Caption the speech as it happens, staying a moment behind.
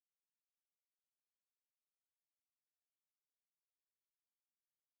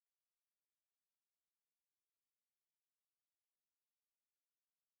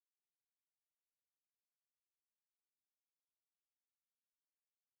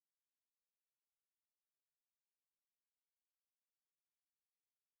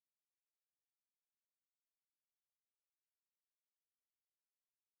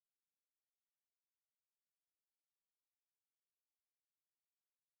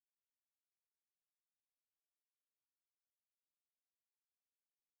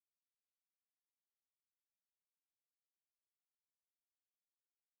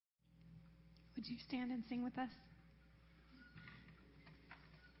Would you stand and sing with us?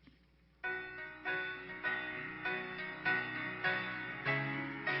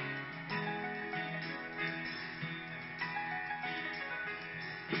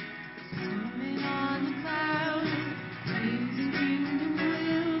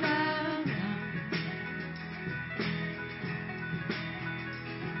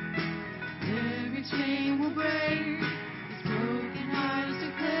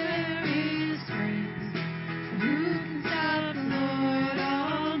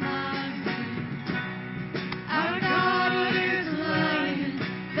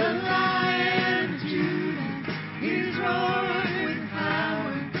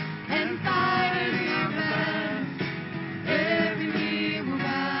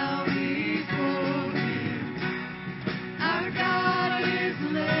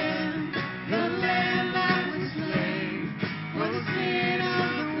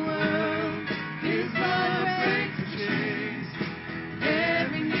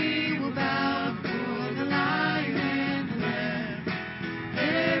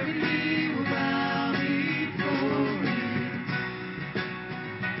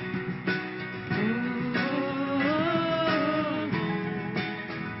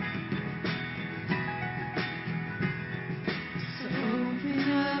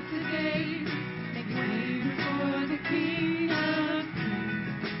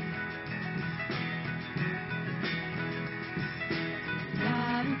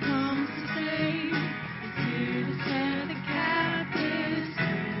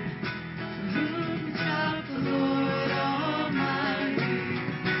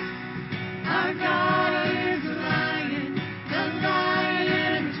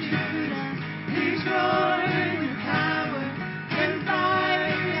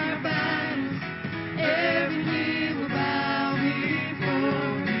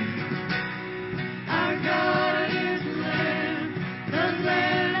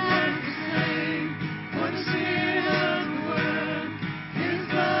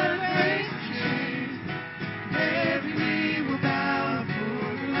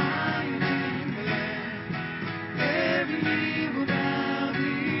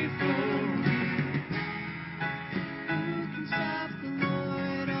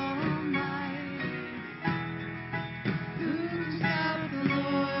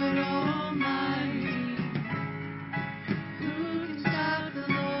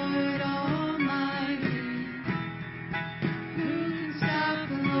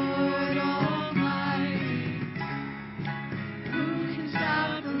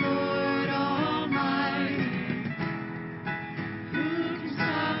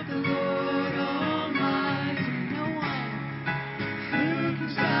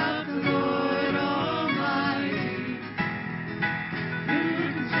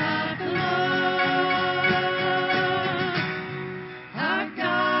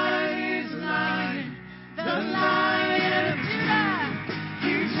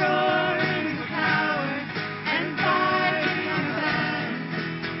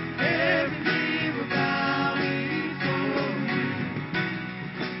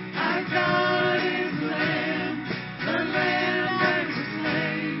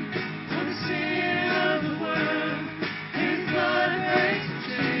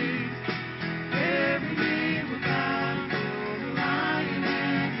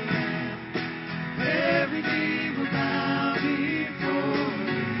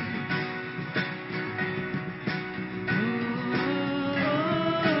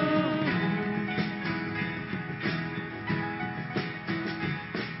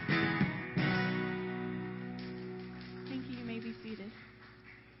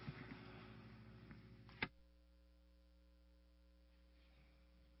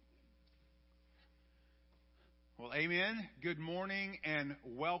 Well, amen. Good morning and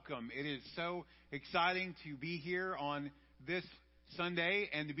welcome. It is so exciting to be here on this Sunday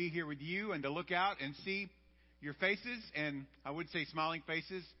and to be here with you and to look out and see your faces, and I would say smiling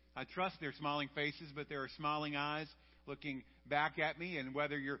faces. I trust they're smiling faces, but there are smiling eyes looking back at me. And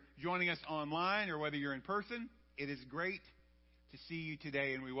whether you're joining us online or whether you're in person, it is great to see you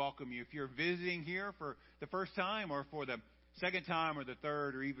today, and we welcome you. If you're visiting here for the first time or for the second time or the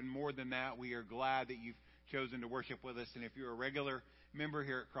third or even more than that, we are glad that you've chosen to worship with us. And if you're a regular member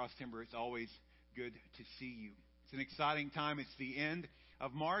here at Cross Timber, it's always good to see you. It's an exciting time. It's the end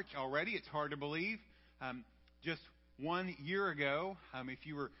of March already. It's hard to believe. Just 1 year ago, if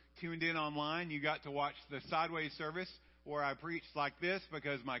you were tuned in online, you got to watch the sideways service where I preached like this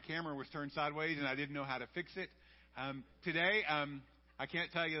because my camera was turned sideways and I didn't know how to fix it. Today, I can't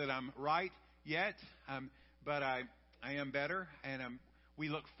tell you that I'm right yet, but I am better. And we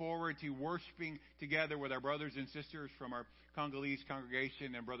look forward to worshiping together with our brothers and sisters from our Congolese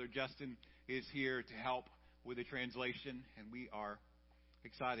congregation, and Brother Justin is here to help with the translation, and we are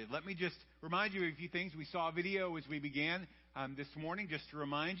excited. Let me just remind you of a few things. We saw a video as we began this morning, just to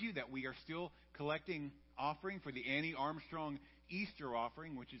remind you that we are still collecting offering for the Annie Armstrong Easter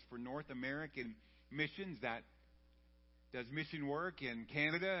offering, which is for North American missions that does mission work in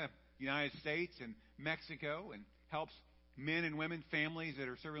Canada, United States, and Mexico, and helps men and women, families that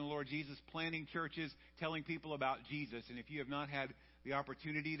are serving the Lord Jesus, planting churches, telling people about Jesus. And if you have not had the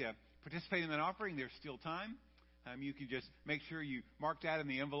opportunity to participate in that offering, there's still time. You can just make sure you mark that in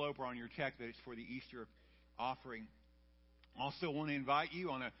the envelope or on your check that it's for the Easter offering. Also want to invite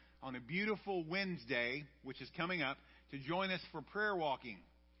you on a beautiful Wednesday, which is coming up, to join us for prayer walking.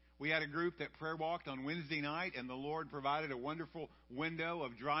 We had a group that prayer walked on Wednesday night, and the Lord provided a wonderful window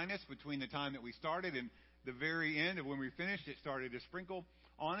of dryness between the time that we started and the very end of when we finished. It started to sprinkle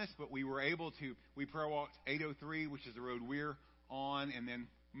on us, but we were able to, we prayer walked 803, which is the road we're on, and then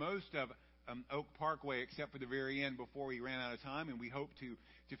most of Oak Parkway, except for the very end before we ran out of time. And we hope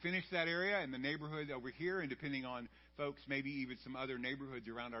to finish that area and the neighborhood over here, and depending on folks, maybe even some other neighborhoods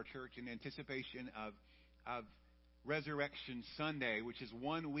around our church, in anticipation of Resurrection Sunday, which is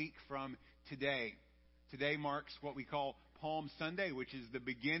 1 week from today. Today marks what we call Palm Sunday, which is the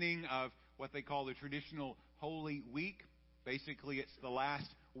beginning of what they call the traditional Holy Week. Basically, it's the last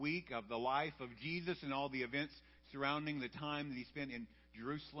week of the life of Jesus and all the events surrounding the time that he spent in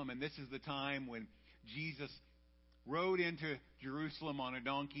Jerusalem. And this is the time when Jesus rode into Jerusalem on a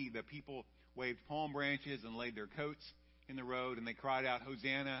donkey. The people waved palm branches and laid their coats in the road, and they cried out,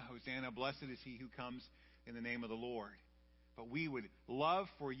 "Hosanna, Hosanna, blessed is he who comes in the name of the Lord." But we would love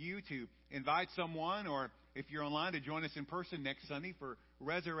for you to invite someone, or if you're online, to join us in person next Sunday for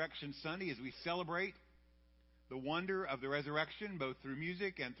Resurrection Sunday, as we celebrate the wonder of the resurrection, both through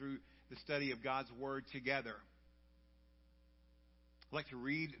music and through the study of God's Word together. I'd like to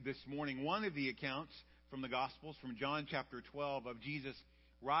read this morning one of the accounts from the Gospels, from John chapter 12, of Jesus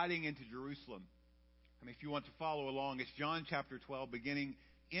riding into Jerusalem. If you want to follow along, it's John chapter 12, beginning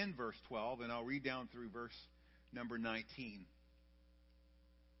in verse 12, and I'll read down through verse number 19.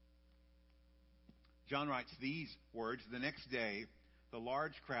 John writes these words: "The next day, the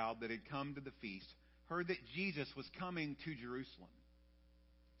large crowd that had come to the feast heard that Jesus was coming to Jerusalem.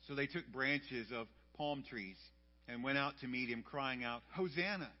 So they took branches of palm trees and went out to meet him, crying out,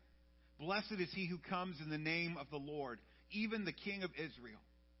 'Hosanna! Blessed is he who comes in the name of the Lord, even the King of Israel.'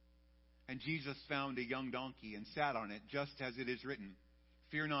 And Jesus found a young donkey and sat on it, just as it is written,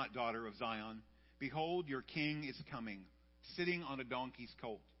 'Fear not, daughter of Zion. Behold, your king is coming, sitting on a donkey's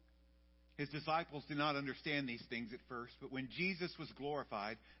colt.' His disciples did not understand these things at first, but when Jesus was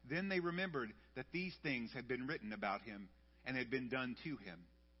glorified, then they remembered that these things had been written about him and had been done to him.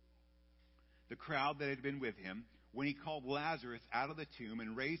 The crowd that had been with him, when he called Lazarus out of the tomb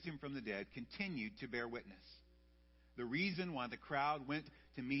and raised him from the dead, continued to bear witness. The reason why the crowd went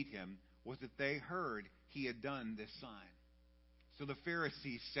to meet him was that they heard he had done this sign. So the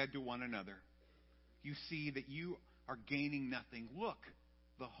Pharisees said to one another, 'You see that you are gaining nothing. Look,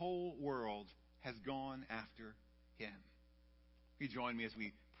 the whole world has gone after him.'" Will you join me as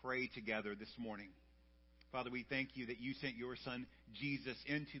we pray together this morning? Father, we thank you that you sent your Son, Jesus,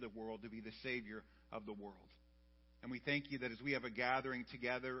 into the world to be the Savior of the world. And we thank you that as we have a gathering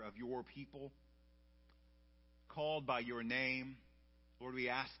together of your people, called by your name, Lord, we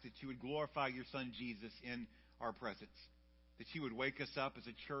ask that you would glorify your Son, Jesus, in our presence. That you would wake us up as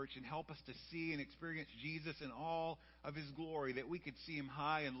a church and help us to see and experience Jesus in all of his glory, that we could see him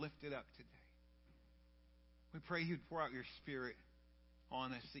high and lifted up today. We pray you'd pour out your Spirit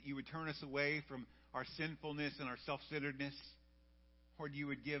on us, that you would turn us away from our sinfulness and our self-centeredness. Lord, you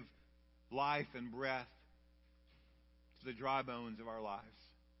would give life and breath to the dry bones of our lives.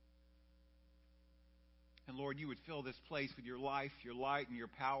 And Lord, you would fill this place with your life, your light, and your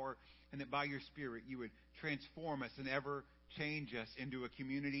power, and that by your Spirit you would transform us and ever change us into a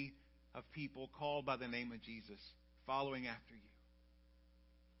community of people called by the name of Jesus, following after you.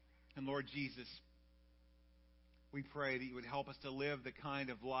 And Lord Jesus, we pray that you would help us to live the kind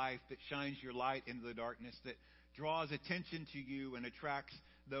of life that shines your light into the darkness, that draws attention to you and attracts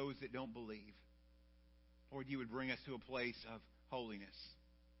those that don't believe. Lord, you would bring us to a place of holiness.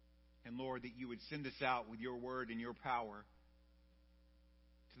 And Lord, that you would send us out with your word and your power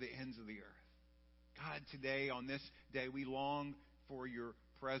to the ends of the earth. God, today, on this day, we long for your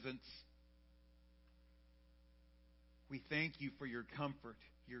presence. We thank you for your comfort,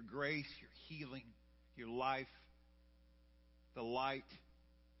 your grace, your healing, your life, the light,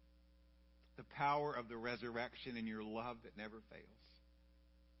 the power of the resurrection, and your love that never fails.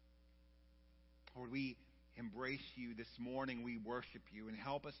 Lord, we embrace you this morning. We worship you, and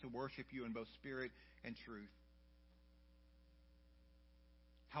help us to worship you in both spirit and truth.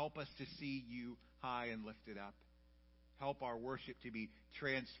 Help us to see you high and lifted up. Help our worship to be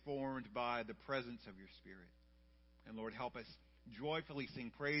transformed by the presence of your Spirit. And Lord, help us joyfully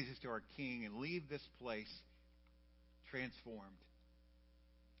sing praises to our King and leave this place transformed,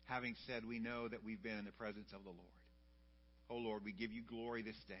 having said we know that we've been in the presence of the Lord. Oh Lord, we give you glory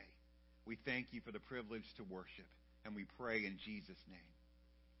this day. We thank you for the privilege to worship, and we pray in Jesus' name.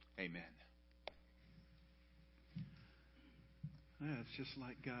 Amen. Yeah, it's just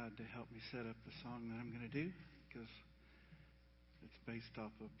like God to help me set up the song that I'm going to do, because it's based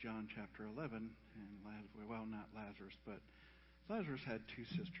off of John chapter 11. And not Lazarus, but Lazarus had two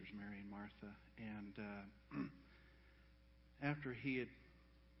sisters, Mary and Martha. And after he had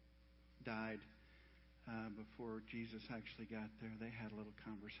died, before Jesus actually got there, they had a little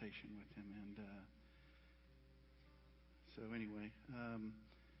conversation with him. And so anyway,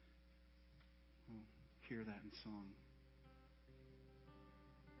 we'll hear that in song.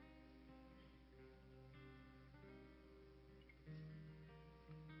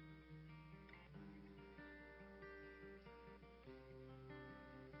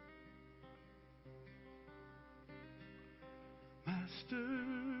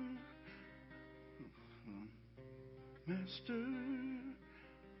 Master,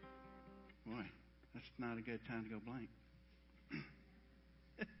 boy, that's not a good time to go blank.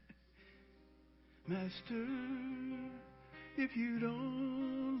 Master, if you'd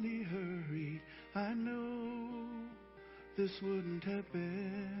only hurried, I know this wouldn't have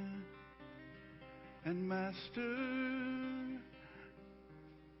been. And Master,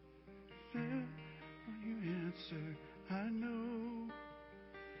 you answer, I know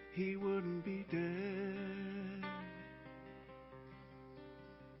he wouldn't be dead.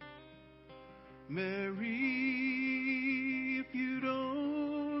 Mary, if you'd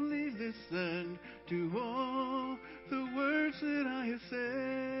only listened to all the words that I have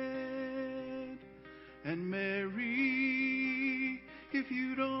said. And Mary, if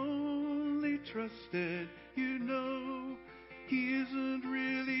you'd only trusted, you know he isn't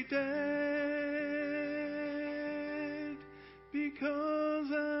really dead,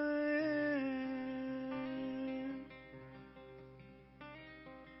 because I am.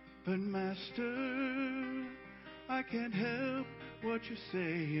 But Master, I can't help what you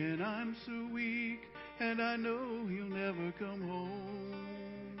say, and I'm so weak, and I know he'll never come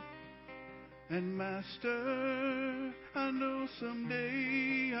home. And Master, I know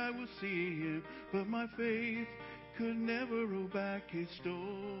someday I will see him, but my faith could never roll back his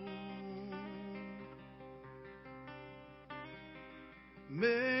stone.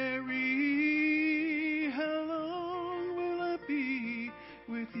 Mary, how long will I be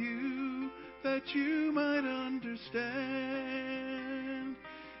with you that you might understand?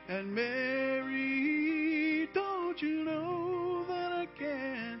 And Mary, don't you know that I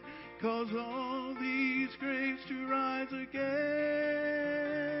can cause all these graves to rise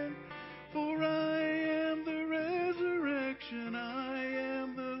again? For I am the resurrection, I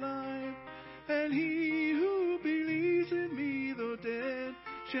am the life, and he who believes in me, though dead,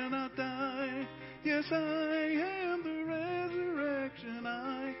 shall not die. Yes, I am the resurrection,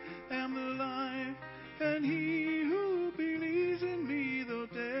 I am the life, and he who believes in me, though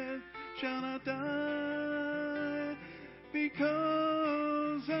dead, shall not die.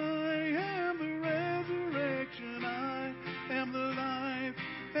 Because I am the resurrection, I am the life,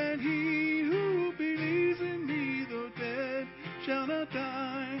 and he who believes in me, though dead, shall not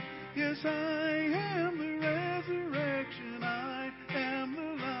die. Yes, I am the resurrection, I am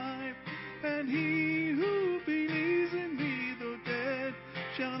the life, and he who believes in me, though dead,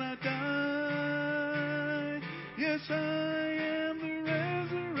 shall not die. Yes, I am the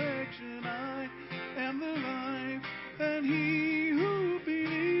resurrection, I am the life, and he who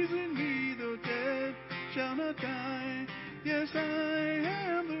believes in me, though dead, shall not die. Yes, I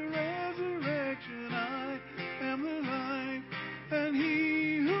am the resurrection, I am the life, and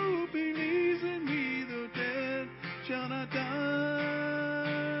he who believes in me, though dead, shall not die.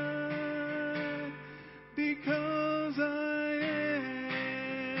 Because I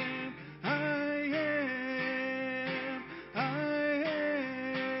am,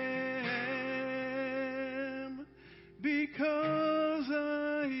 because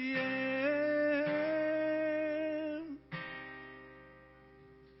I am.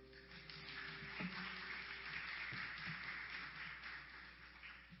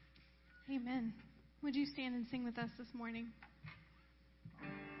 Amen. Would you stand and sing with us this morning?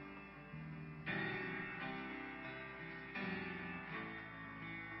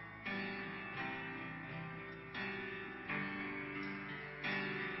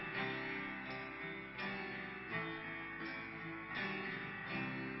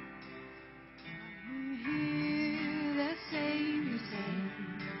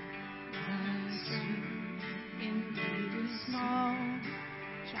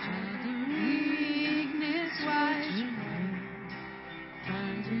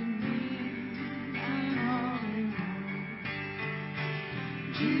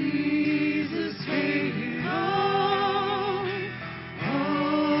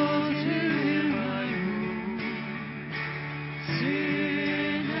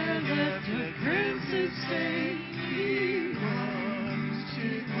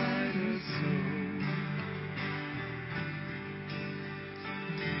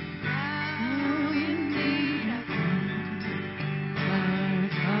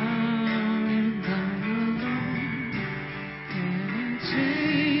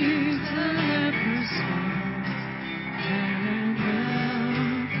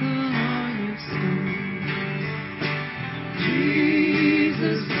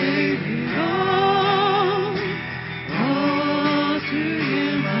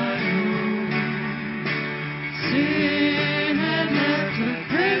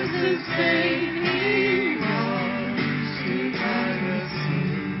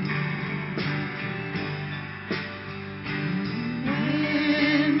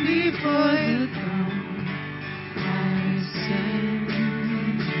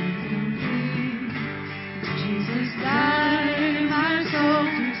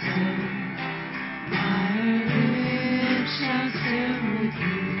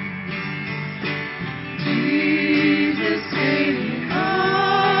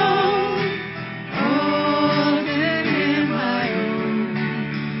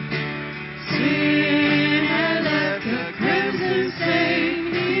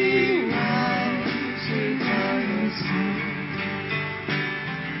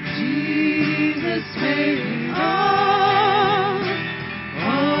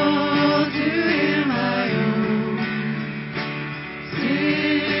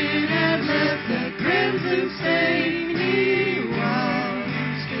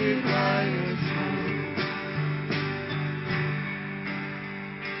 made white as snow.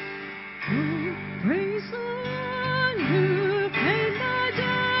 Oh, praise the one who paid my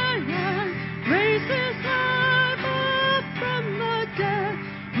debt and raised his life up from the dead.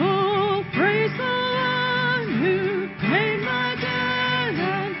 Oh, praise the one who paid my debt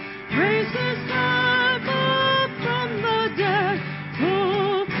and raised his life up from the dead.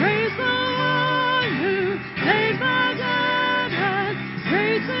 Oh, praise the one who paid my debt and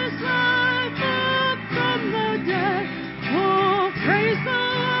raised his life.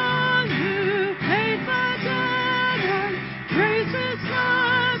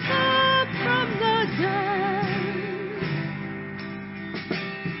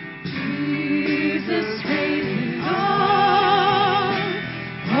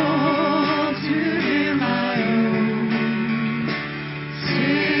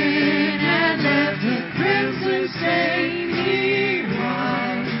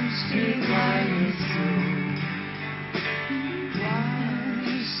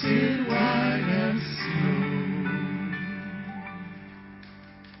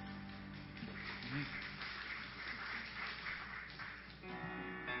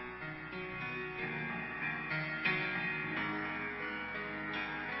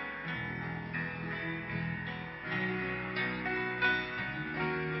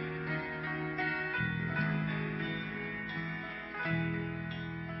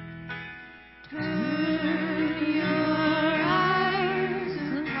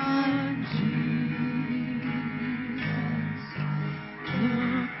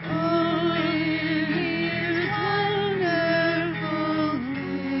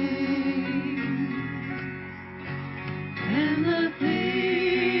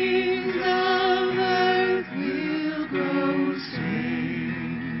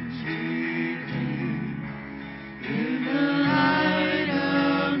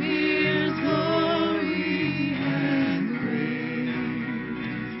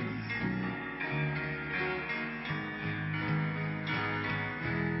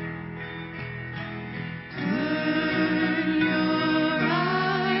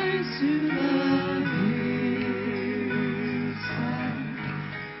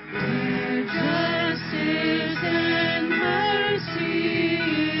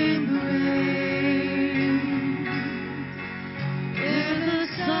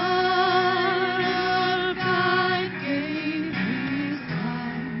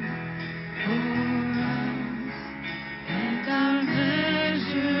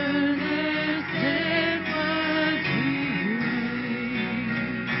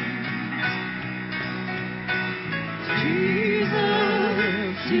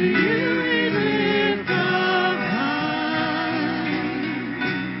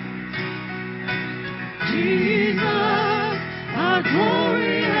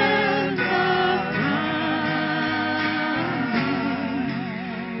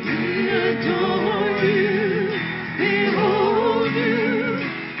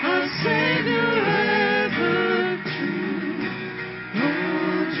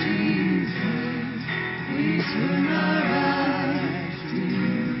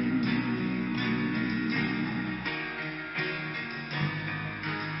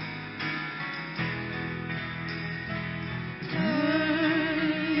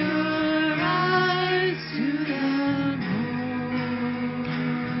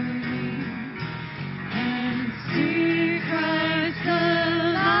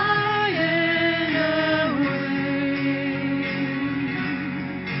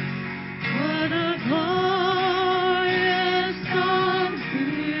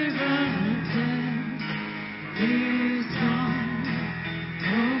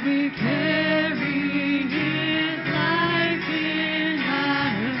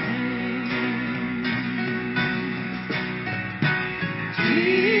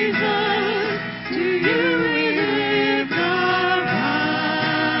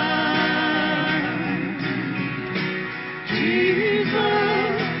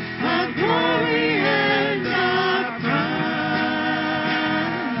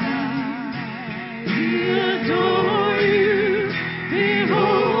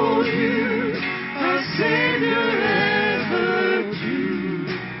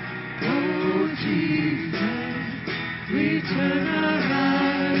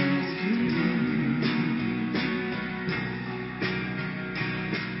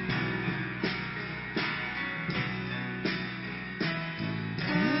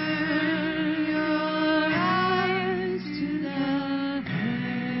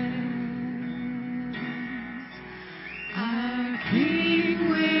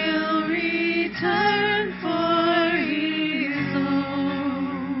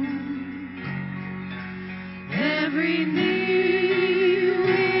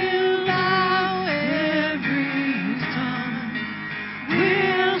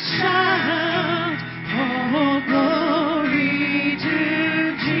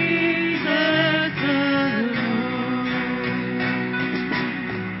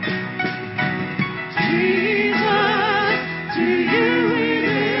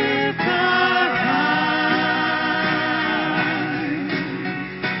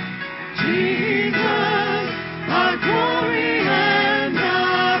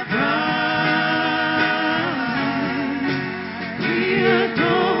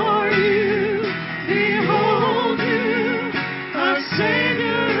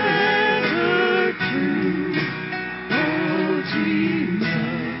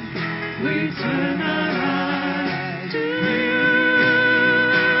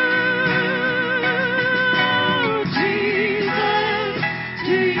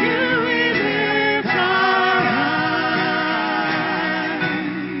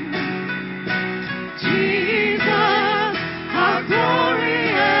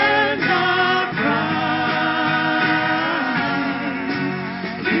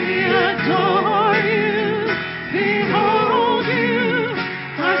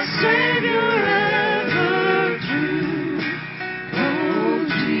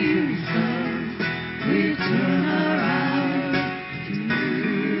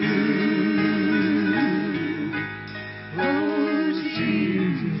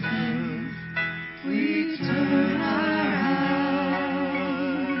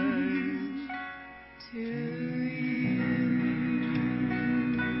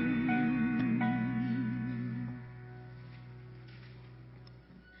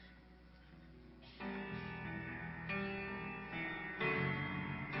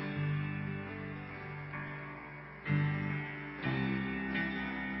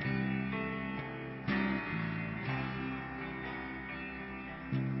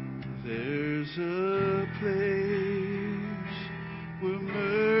 There's a place where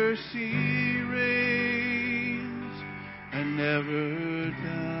mercy reigns and never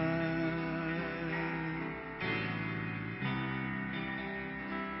dies.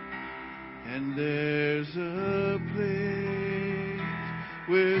 And there's a place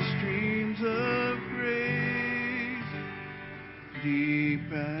where streams of grace,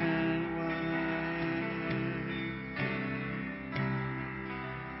 deep and wide,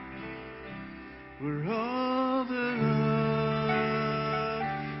 where all the love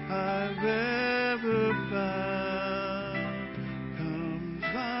I've ever found comes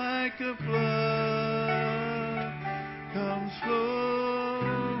like a flood, comes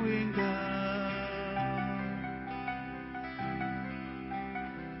flowing down.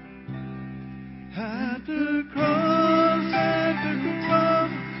 At the cross,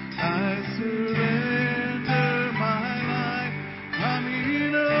 I surrender my life. I'm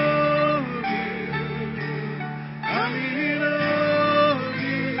in awe of you. I'm in awe of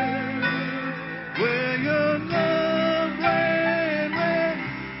you. Where your love ran red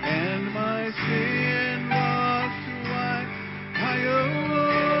and my sin washed white. I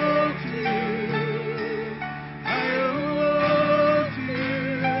owe to you. I owe to you,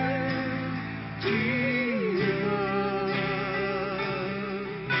 Jesus.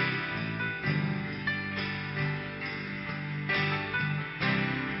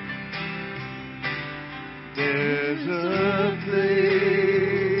 There's a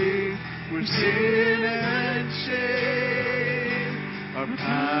place where sin and shame are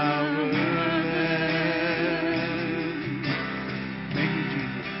powerless. Thank you,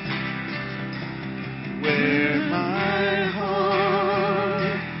 Jesus. Where my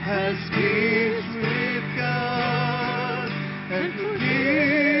heart has peace with God and forgiveness.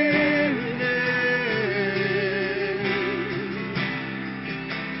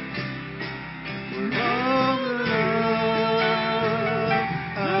 Where all the love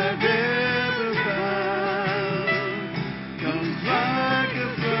I've ever found comes like a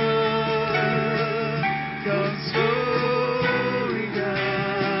flood, comes flowing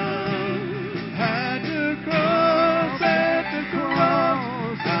down. At the cross,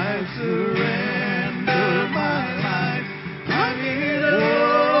 I surrender my life. I'm in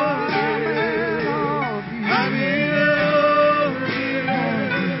awe of you. I'm in awe of you.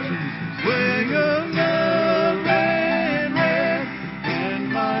 Where your love ran red and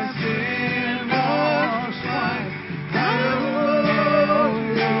my sin washed white. I owe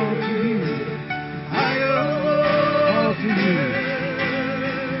to you. I owe to you.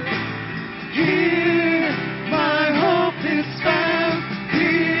 Here my hope is found.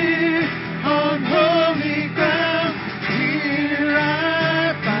 Here on holy ground. Here I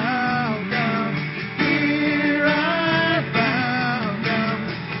bow down. Here I bow down.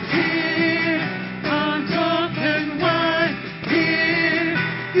 Here on top and wide. Here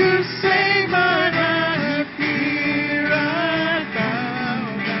you save my life. Here I bow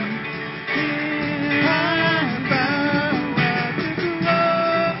down. Here I bow at the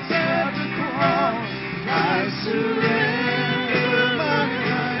cross. I surrender my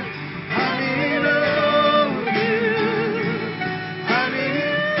life. I'm in awe of you. I'm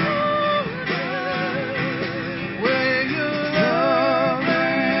in awe of you. Where your love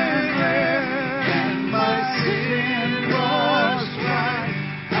ran red and my sin washed white.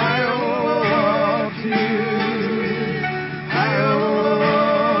 I owe to you. I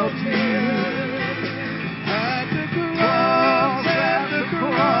owe to you. At the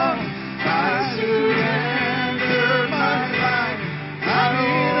cross, I surrender my life. I'm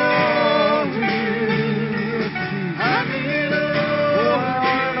in awe of you. I'm in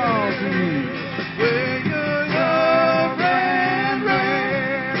awe of you. Where your love ran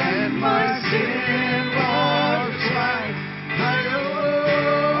red and my sin washed white. I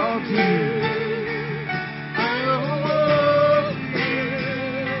owe to you. I owe to you.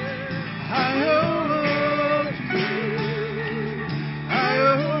 I owe to you. I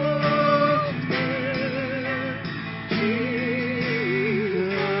owe to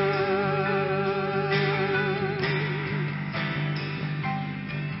you,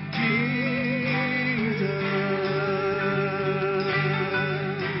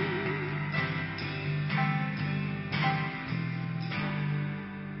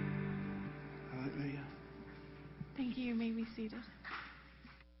 Hallelujah. Thank you. You may be seated.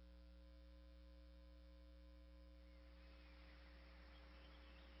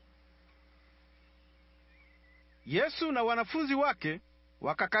 Yesu na wanafunzi wake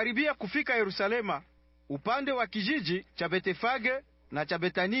wakakaribia kufika Yerusalema upande wa kijiji cha Betefage na cha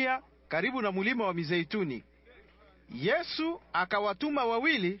Betania karibu na mulima wa Mizeituni. Yesu akawatuma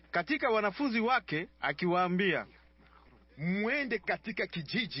wawili katika wanafunzi wake akiwaambia, mwende katika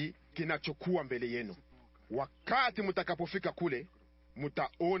kijiji kinachokuwa mbele yenu. Wakati mtakapofika kule,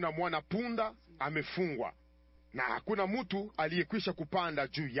 mtaona mwana punda amefungwa na hakuna mtu aliyekwisha kupanda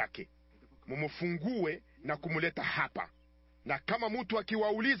juu yake. Mumfungue na kumuleta hapa. Na kama mtu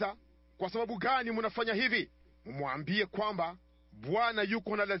akiwauliza, kwa sababu gani mnafanya hivi, mumwambie kwamba Bwana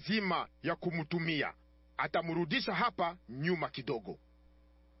yuko na lazima ya kumtumia. Atamrudisha hapa nyuma kidogo.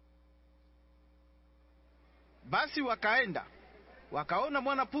 Basi wakaenda, wakaona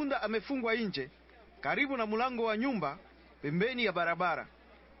mwana punda amefungwa nje, karibu na mlango wa nyumba, pembeni ya barabara.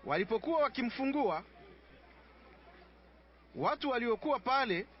 Walipokuwa wakimfungua, watu waliokuwa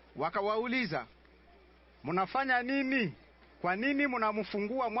pale wakawauliza, mnafanya nini? Kwa nini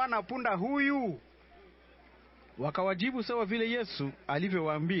mnamfungua mwana punda huyu? Wakawajibu sawa vile Yesu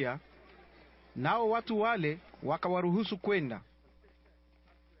alivyowaambia, nao watu wale wakawaruhusu kwenda.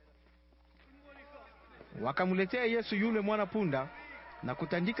 Wakamletea Yesu yule mwana punda na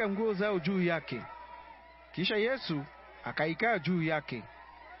kutandika nguo zao juu yake. Kisha Yesu akaikaa juu yake.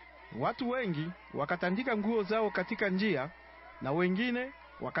 Watu wengi wakatandika nguo zao katika njia, na wengine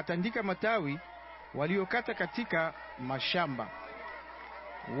wakatandika matawi waliokata katika mashamba.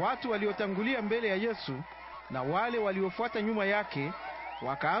 Watu waliotangulia mbele ya Yesu na wale waliofuata nyuma yake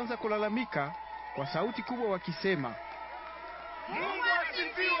wakaanza kulalamika kwa sauti kubwa wakisema, Mungu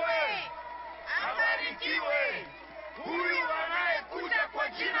asifiwe! Abarikiwe huyu anayekuja kwa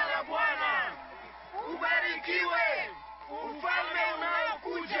jina la Bwana! Ubarikiwe ufalme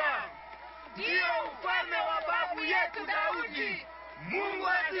unaokuja, ndio ufalme wa babu yetu Daudi! Mungu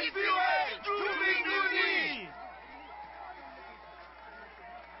asifiwe juu mbinguni!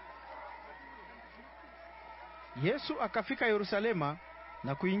 Yesu akafika Yerusalema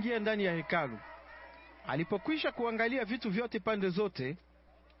na kuingia ndani ya hekalu. Alipokwisha kuangalia vitu vyote pande zote,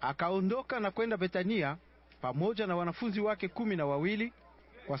 akaondoka na kwenda Betania pamoja na wanafunzi wake 12,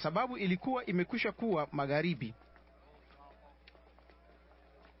 kwa sababu ilikuwa imekwisha kuwa magharibi.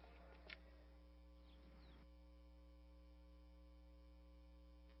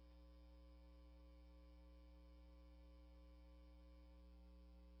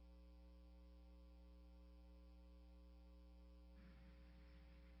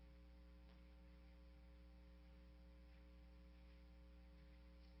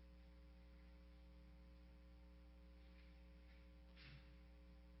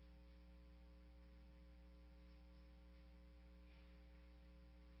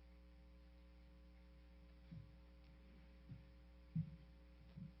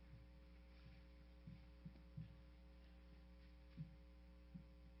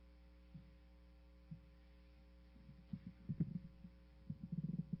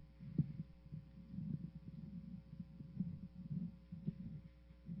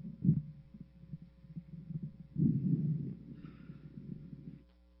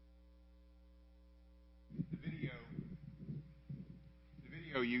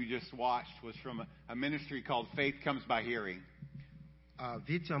 You just watched was from a ministry called Faith Comes by Hearing.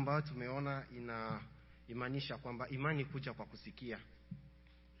 Vitu ambavyo tumeona inamaanisha kwamba imani kuja kwa kusikia.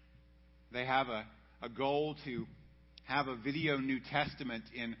 They have a goal to have a video New Testament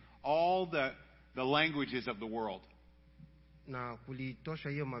in all the languages of the world. Na kulitosha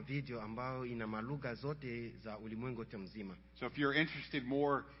hiyo mavideo ambayo ina malugha zote za ulimwengu wote mzima. So if you're interested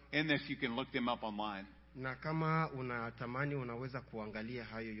more in this, you can look them up online. Na kama unatamani unaweza kuangalia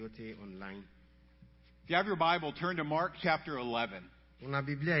hayo yote online. If you have your Bible, turn to Mark chapter 11. Una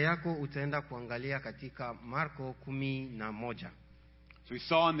Biblia yako, utaenda kuangalia katika Marko 11. So we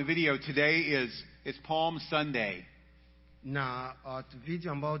saw in the video today is Palm Sunday. Na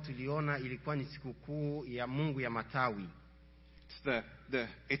video ambayo tuliona ilikuwa ni sikukuu ya Mungu ya Matawi.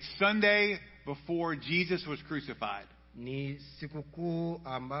 It's Sunday before Jesus was crucified. Ni sikukuu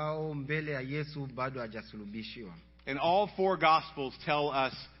ambao mbele ya Yesu bado hajasulubishwa. And all 4 Gospels tell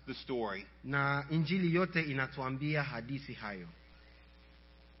us the story. Na Injili yote inatuambia hadithi hayo.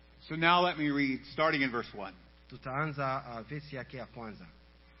 So now let me read, starting in verse 1. Tutaanza verse yake ya kwanza.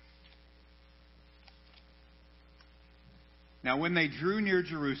 Now when they drew near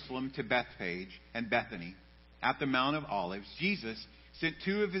Jerusalem to Bethphage and Bethany, at the Mount of Olives, Jesus sent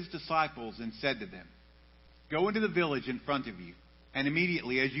 2 of his disciples and said to them, Go into the village in front of you, and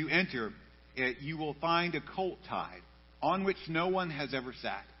immediately as you enter it, you will find a colt tied, on which no one has ever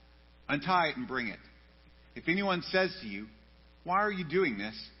sat. Untie it and bring it. If anyone says to you, Why are you doing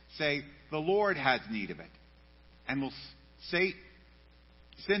this? Say, The Lord has need of it, and will say,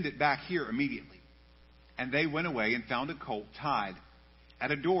 Send it back here immediately. And they went away and found a colt tied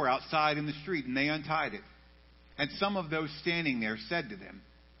at a door outside in the street, and they untied it. And some of those standing there said to them,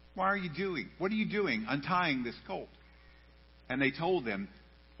 What are you doing untying this colt? And they told them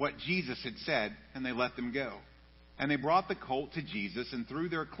what Jesus had said, and they let them go. And they brought the colt to Jesus and threw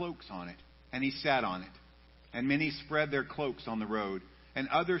their cloaks on it, and he sat on it. And many spread their cloaks on the road, and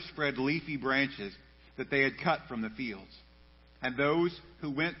others spread leafy branches that they had cut from the fields. And those who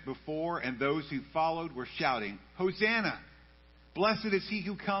went before and those who followed were shouting, Hosanna! Blessed is he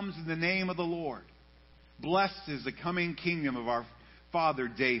who comes in the name of the Lord. Blessed is the coming kingdom of our father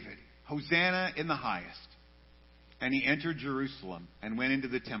David. Hosanna in the highest. And he entered Jerusalem and went into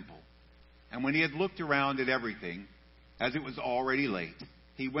the temple. And when he had looked around at everything, as it was already late,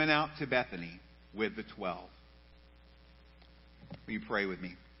 he went out to Bethany with the 12. Will you pray with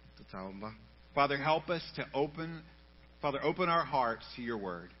me? Tutaomba. Father, help us to open our hearts to your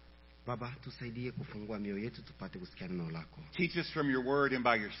word. Baba, tusaidie kufungua mioyo yetu tupate kusikia neno lako. Teach us from your word and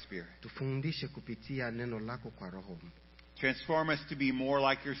by your spirit. Tufundishe kupitia neno lako kwa roho. Transform us to be more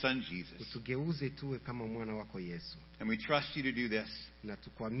like your son Jesus. Utugeuze tuwe kama mwana wako Yesu. And we trust you to do this. Na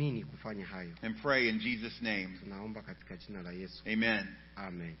tukuamini kufanya hayo. And pray in Jesus' name. Tunaomba katika jina la Yesu. Amen.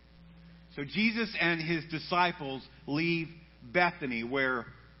 Amen. So Jesus and his disciples leave Bethany, where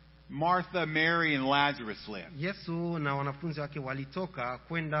Martha, Mary, and Lazarus lived. Yesu na wanafunzi wake walitoka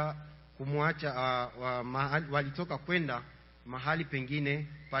kwenda mahali pengine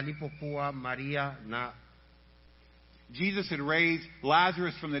palipokuwa Maria na Jesus had raised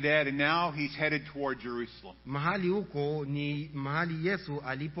Lazarus from the dead, and now he's headed toward Jerusalem. Mahali huko ni mahali Yesu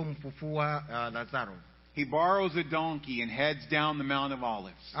alipomfufua Lazaro. He borrows a donkey and heads down the Mount of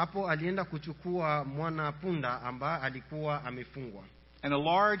Olives. Hapo alienda kuchukua mwana punda ambaye alikuwa amefungwa. And a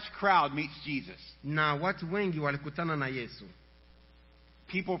large crowd meets Jesus. Na watu wengi walikutana na Yesu.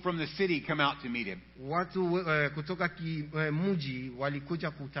 People from the city come out to meet him. Watu kutoka mji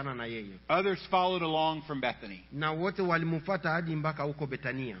walikuja kukutana na yeye. Others followed along from Bethany. Na wote walimfuata hadi mpaka huko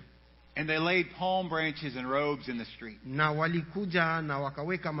Betania. And they laid palm branches and robes in the street. Na walikuja na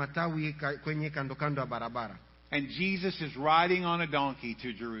wakaweka matawi kwenye kando ya barabara. And Jesus is riding on a donkey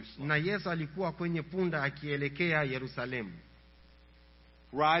to Jerusalem. Na Yesu alikuwa kwenye punda akielekea Yerusalemu.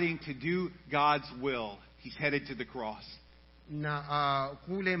 Riding to do God's will. He's headed to the cross. Na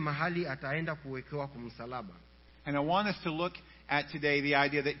kule mahali ataenda kuwekewa kumsalaba. And I want us to look at today the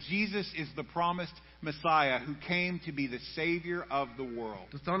idea that Jesus is the promised Messiah who came to be the Savior of the world.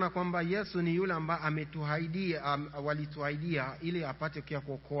 Tutaona kwamba Yesu ni yule ambaye walituahidia ili apate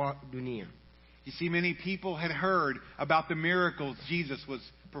kuokoa dunia. You see, many people had heard about the miracles Jesus was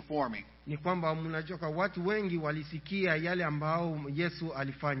performing. Ni kwamba mnajua watu wengi walisikia yale ambao Yesu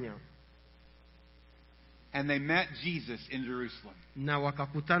alifanya. And they met Jesus in Jerusalem. Na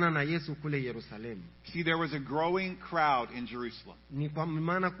wakakutana na Yesu kule Yerusalemu. See, there was a growing crowd in Jerusalem. Ni kwa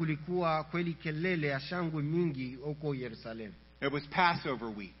maana kulikuwa kweli kelele ya shangwe mingi huko Yerusalemu. It was Passover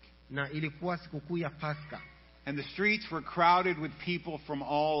week. Na ilikuwa sikukuu ya Pasaka. And the streets were crowded with people from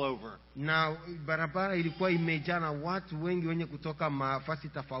all over. Na barabara ilikuwa imejaa na watu wengi wenye kutoka mafasi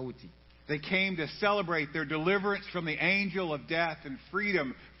tofauti. They came to celebrate their deliverance from the angel of death and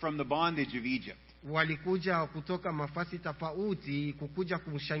freedom from the bondage of Egypt. Walikuja kutoka mafasi tofauti kukuja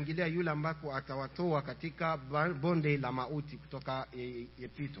kumshangilia yule ambako atawatoa katika bonde la mauti kutoka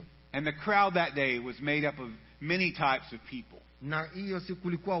Egypto. And the crowd that day was made up of many types of people. Na hiyo siku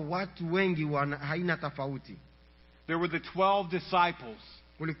kulikuwa watu wengi haina tofauti. There were the 12 disciples.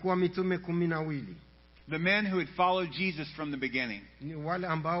 Kulikuwa mitume 12. The men who had followed Jesus from the beginning. Ni wale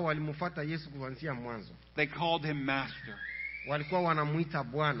ambao walimfuata Yesu kuanzia mwanzo. They called him Master. Walikuwa wanamuita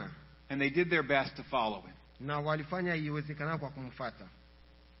Bwana. And they did their best to follow him. Na walifanya iwezekanavyo kwa kumfuata.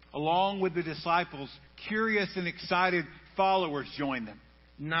 Along with the disciples, curious and excited followers joined them.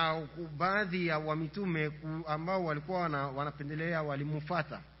 Na baadhi ya mitume ambao walikuwa wanapendelea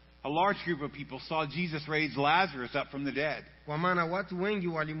walimfuata. A large group of people saw Jesus raise Lazarus up from the dead. Kwa maana watu wengi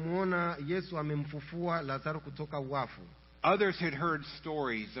walimuona Yesu amemfufua Lazaro kutoka wafu. Others had heard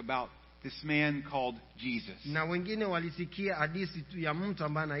stories about this man called Jesus. Na wengine walisikia hadithi tu ya mtu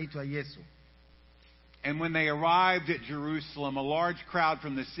ambaye anaitwa Yesu. And when they arrived at Jerusalem, a large crowd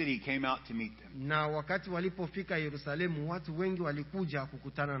from the city came out to meet them. Na wakati walipofika Yerusalemu, watu wengi walikuja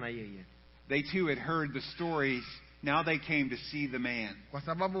kukutana na yeye. They too had heard the stories. Now they came to see the man. Kwa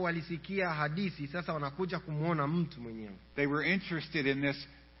sababu walisikia hadithi, sasa wanakuja kumuona mtu mwenyewe. They were interested in this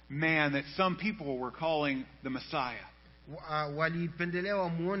man that some people were calling the Messiah. Walipendelewa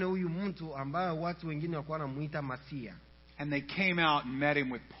muone huyu mtu ambaye watu wengine walikuwa wanamuita Masia. And they came out and met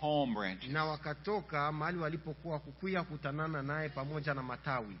him with palm branches. Na wakatoka mahali walipokuwa kukuya kutanana naye pamoja na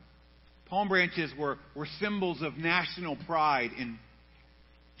matawi. Palm branches were symbols of national pride in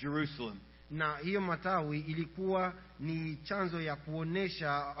Jerusalem. na hiyo matawi ilikuwa ni chanzo ya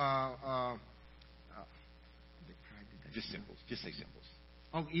kuonesha Just symbols. Just say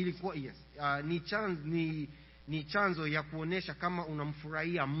symbols. ilikuwa ni chanzo ya kuonesha kama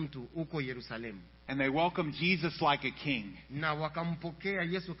unamfurahia mtu huko Yerusalemu. And they welcomed Jesus like a king. Na wakampokea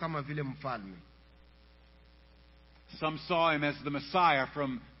Yesu kama vile mfalme. Some saw him as the Messiah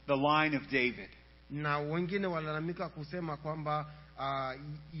from the line of David. Na wengine walalamika kusema kwamba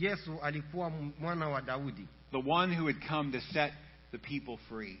Yesu alikuwa mwana wa Daudi. The one who had come to set the people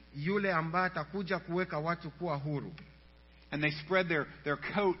free. Yule ambaye atakuja kuweka watu kuwa huru. And they spread their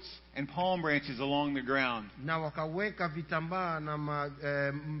coats and palm branches along the ground. Na wakaweka vitambaa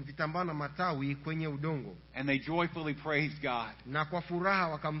na matawi kwenye udongo. And they joyfully praised God. Na kwa furaha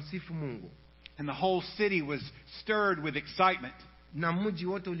wakamsifu Mungu. And the whole city was stirred with excitement. Na mji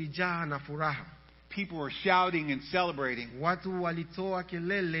wote ulijaa na furaha. People were shouting and celebrating. Watu walitoa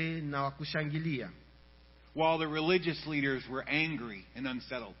kelele na wakushangilia. While the religious leaders were angry and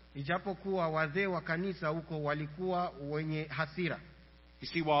unsettled. Ijapokuwa wazee wa kanisa huko walikuwa wenye hasira. You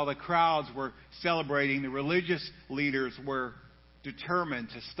see, while the crowds were celebrating, the religious leaders were determined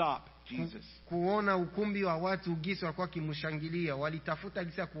to stop Jesus. Kuona ukumbi wa watu gisi walikuwa kimshangilia, walitafuta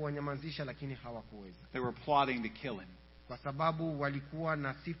gisi ya kuwanyamazisha lakini hawakuweza. They were plotting to kill him. Kwa sababu walikuwa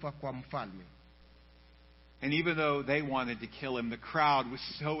na sifa kwa mfalme. And even though they wanted to kill him, the crowd was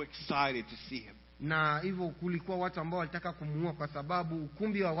so excited to see him. Na hivyo kulikuwa watu ambao walitaka kumuua kwa sababu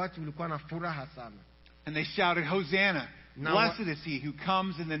ukumbi wa watu ulikuwa na furaha sana. And they shouted, Hosanna, blessed is he who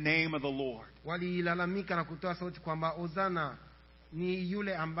comes in the name of the Lord. Walilalamika na kutoa sauti kwamba Hosanna ni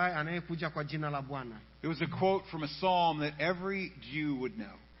yule ambaye anayekuja kwa jina la Bwana. It was a quote from a psalm that every Jew would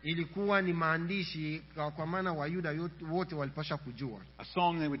know. Ilikuwa ni maandishi kwa maana Wayuda wote walipaswa kujua. A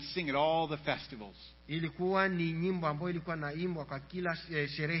song they would sing at all the festivals. Ilikuwa ni nyimbo ambayo ilikuwa naimbwa kwa kila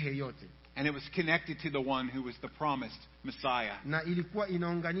sherehe yote. And it was connected to the one who was the promised Messiah. Na ilikuwa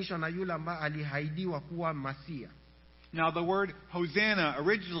inaunganishwa na yule ambaye alihaidiwa kuwa Masia. Now the word Hosanna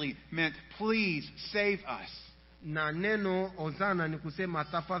originally meant please save us. Na neno Hosanna ni kusema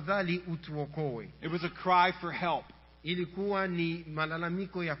tafadhali utuokoe. It was a cry for help. Ilikuwa ni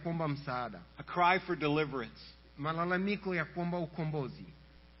malalamiko ya kuomba msaada. A cry for deliverance. Malalamiko ya kuomba ukombozi.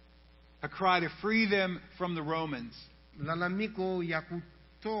 A cry to free them from the Romans. Malalamiko ya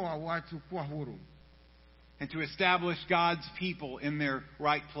kutoa watu kuwa huru. And to establish God's people in their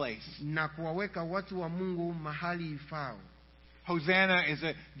right place. Na kuwaweka watu wa Mungu mahali ifao. Hosanna is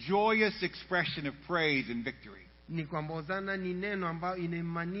a joyous expression of praise and victory. Ni kwamba Hosanna ni neno ambalo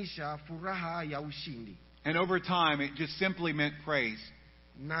inamaanisha furaha ya ushindi. And over time it just simply meant praise.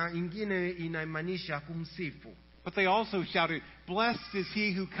 Na ingine inamaanisha kumsifu. But they also shouted, blessed is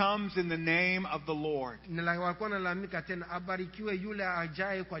he who comes in the name of the Lord. Na walikuwa wanalalamika tena, abarikiwe yule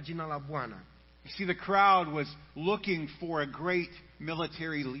ajaye kwa jina la Bwana. You see, the crowd was looking for a great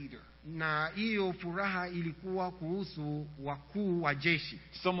military leader. Na hiyo furaha ilikuwa kuhusu wakuu wa jeshi.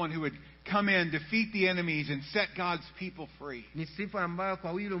 Someone who would come in, defeat the enemies and set God's people free. Ni sifa ambayo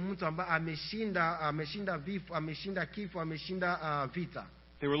kwa yule mtu ambaye ameshinda vifo, ameshinda kifo, ameshinda vita.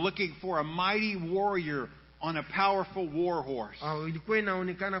 They were looking for a mighty warrior on a powerful war horse. Ilikuwa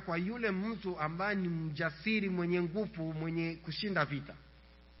inaonekana kwa yule mtu ambaye ni mjasiri, mwenye nguvu, mwenye kushinda vita.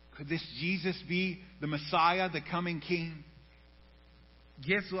 Could this Jesus be the Messiah, the coming king?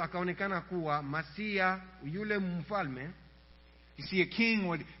 Yesu akaonekana kuwa Masia, yule mfalme. You see, a king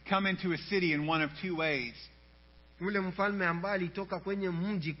would come into a city in one of two ways. Yule mfalme ambaye alitoka kwenye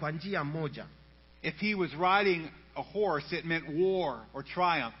mji kwa njia moja. If he was riding a horse, it meant war or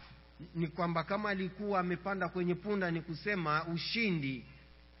triumph. Ni kwamba kama alikuwa amepanda kwenye punda ni kusema ushindi.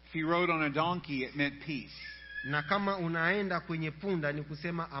 If he rode on a donkey, it meant peace. Na kama unaenda kwenye punda ni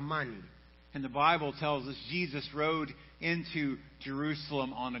kusema amani. And the Bible tells us Jesus rode into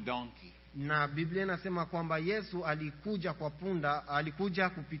Jerusalem on a donkey. Na Biblia inasema kwamba Yesu alikuja kwa punda, alikuja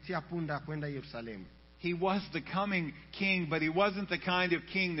kupitia punda kwenda Yerusalemu. He was the coming king, but he wasn't the kind of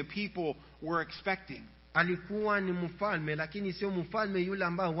king the people were expecting. Alikuwa ni mfalme lakini sio mfalme yule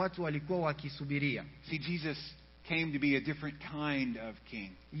ambao watu walikuwa wakisubiria. See, Jesus came to be a different kind of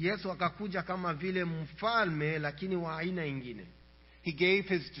king. Yesu akakuja kama vile mfalme lakini wa aina nyingine. He gave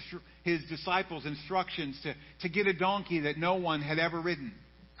his disciples instructions to get a donkey that no one had ever ridden.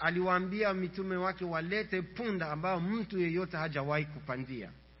 Aliwaambia mitume wake walete punda ambao mtu yeyote hajawahi kupandia.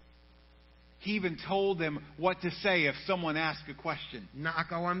 He even told them what to say if someone asked a question. Na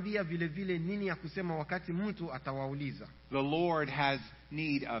akawaambia vile vile nini ya kusema wakati mtu atawauliza. The Lord has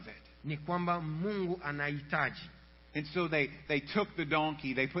need of it. Ni kwamba Mungu anahitaji. And so they took the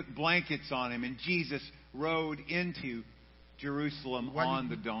donkey, they put blankets on him, and Jesus rode into Jerusalem Wali- on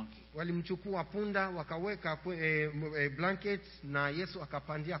the donkey. Walimchukua punda wakaweka blankets na Yesu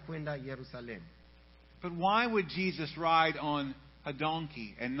akapandia kwenda Yerusalemu. But why would Jesus ride on a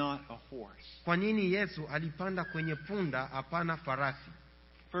donkey and not a horse? Kwa nini Yesu alipanda kwenye punda hapana farasi?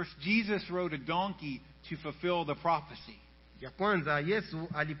 First, Jesus rode a donkey to fulfill the prophecy. Ya kwanza, Yesu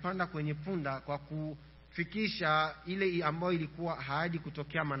alipanda kwenye punda kwa kufikisha ile ambayo ilikuwa ahadi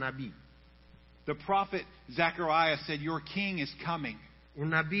kutokea manabii. The prophet Zechariah said, "Your king is coming.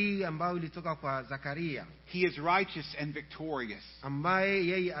 Unabii ambao ulitoka kwa Zakaria, He is righteous and victorious. ambaye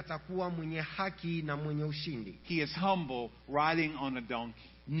yeye atakuwa mwenye haki na mwenye ushindi. He is humble, riding on a donkey."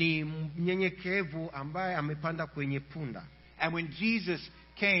 Ni mnyenyekevu ambaye amepanda kwenye punda. And when Jesus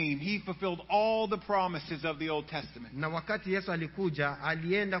came, he fulfilled all the promises of the Old Testament. Na wakati Yesu alikuja,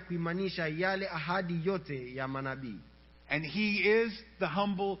 alienda kuimanisha yale ahadi yote ya manabii. And he is the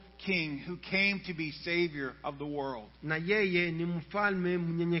humble king who came to be savior of the world. Na yeye ni mfalme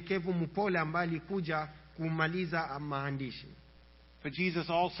mnyenyekevu mpole ambaye alikuja kumaliza maandishi. But Jesus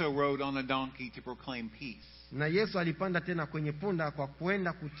also rode on a donkey to proclaim peace. Na Yesu alipanda tena kwenye punda kwa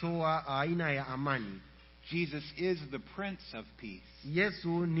kwenda kutoa aina ya amani. Jesus is the Prince of Peace.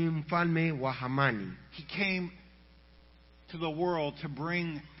 Yesu ni mfalme wa amani. He came to the world to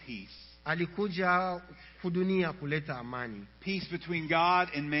bring peace. Alikuja kudunia kuleta amani. Peace between God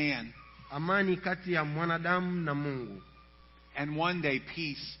and man. Amani kati ya mwanadamu na Mungu. And one day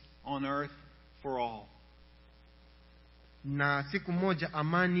peace on earth for all. Na siku moja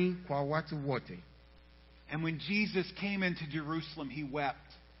amani kwa watu wote. And when Jesus came into Jerusalem, he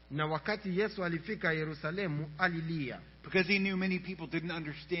wept. Na wakati Yesu alifika Yerusalemu, alilia. Because he knew many people didn't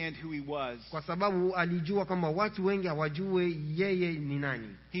understand who he was. Kwa sababu alijua kwamba watu wengi hawajue yeye ni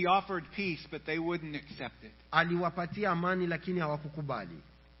nani. He offered peace, but they wouldn't accept it. Aliwapatia amani lakini hawakukubali.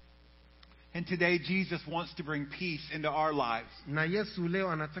 And today Jesus wants to bring peace into our lives. Na Yesu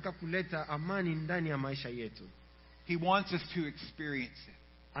leo anataka kuleta amani ndani ya maisha yetu. He wants us to experience it.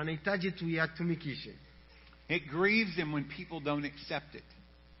 Anahitaji tuyatumikishe. It grieves him when people don't accept it.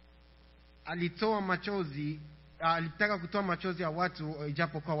 Alitaka kutoa machozi ya watu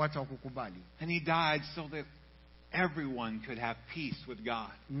ijapokuwa watu hawakukubali. And he died so that everyone could have peace with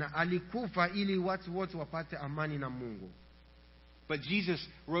God. Na alikufa ili watu wote wapate amani na Mungu. But Jesus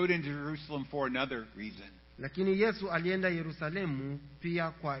rode into Jerusalem for another reason. Lakini Yesu alienda Yerusalemu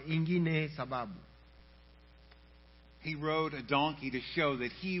pia kwa ingine sababu. He rode a donkey to show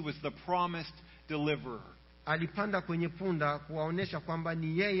that he was the promised deliverer. Alipanda kwenye punda kuwaonesha kwamba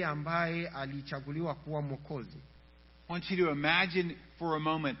ni yeye ambaye alichaguliwa kuwa mwokozi. I want you to imagine for a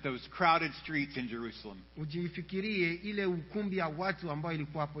moment those crowded streets in Jerusalem. Ujifikirie ile ukumbi ya watu ambao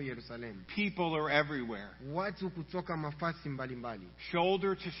ilikuwa hapo Yerusalemu. People are everywhere. Watu kutoka mafasi mbalimbali.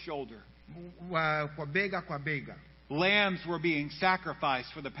 Shoulder to shoulder. Kwa bega kwa bega. Lambs were being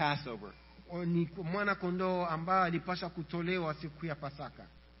sacrificed for the Passover. Ni mwana kondoo ambaye alipaswa kutolewa siku ya Pasaka.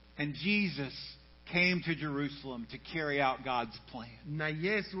 And Jesus came to Jerusalem to carry out God's plan. Na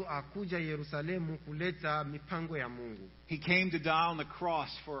Yesu akuja Yerusalemu kuleta mipango ya Mungu. He came to die on the cross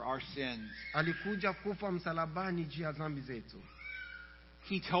for our sins. Alikuja kufa msalabani juu ya dhambi zetu.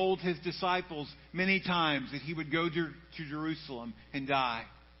 He told his disciples many times that he would go to Jerusalem and die.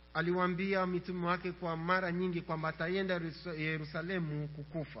 Aliwaambia mitume wake kwa mara nyingi kwamba ataenda Yerusalemu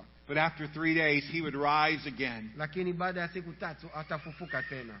kukufa. But after 3 days he would rise again. Lakini baada ya siku 3 atafufuka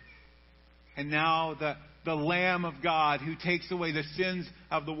tena. And now the Lamb of God who takes away the sins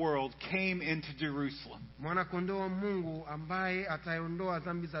of the world came into Jerusalem. Mwana kondoo wa Mungu ambaye ataondoa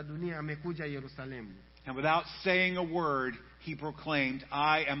dhambi za dunia amekuja Yerusalemu. And without saying a word, he proclaimed,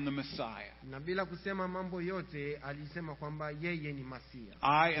 "I am the Messiah. Na bila kusema mambo yote alisema kwamba yeye ni Masia.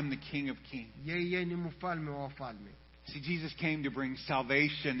 I am the King of Kings." Yeye ni mfalme wa wafalme. See, Jesus came to bring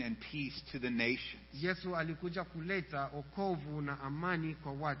salvation and peace to the nations. Yesu alikuja kuleta wokovu na amani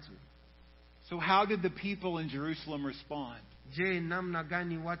kwa watu. So how did the people in Jerusalem respond? Je, namna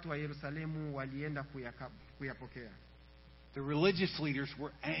gani watu wa Yerusalemu walienda kuyapokea? The religious leaders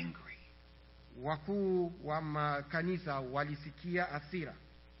were angry. Wakuu wa makanisa walisikia hasira.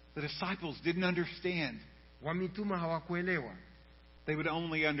 The disciples didn't understand. Wamituma hawakuelewa. They would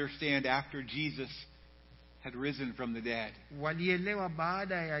only understand after Jesus had risen from the dead. Walielewa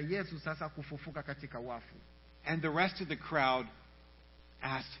baada ya Yesu sasa kufufuka katika wafu. And the rest of the crowd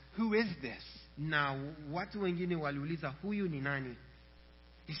asked, "Who is this?" Na watu wengine waliuliza, huyu ni nani?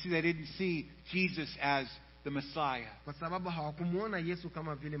 You see, they didn't see Jesus as the Messiah. Kwa sababu hawakumuona Yesu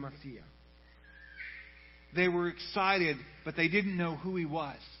kama vile Masia. They were excited, but they didn't know who he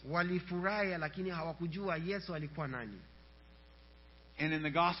was. Walifurahi lakini hawakujua Yesu alikuwa nani. And in the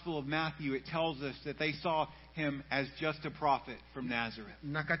Gospel of Matthew, it tells us that they saw him as just a prophet from Nazareth.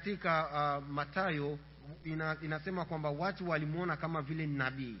 Na katika Mathayo inasema kwamba watu walimuona kama vile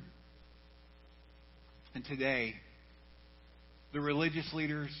nabii. And today, the religious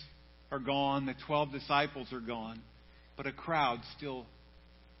leaders are gone, the 12 disciples are gone, but a crowd still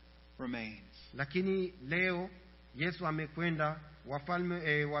remains. Lakini leo Yesu amekwenda,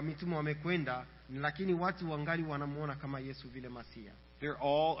 wafalme wa mitume wamekwenda, lakini watu wangali wanamuona kama Yesu vile Masia. They're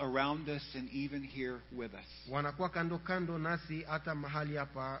all around us and even here with us. Wanakuwa kando kando nasi, hata mahali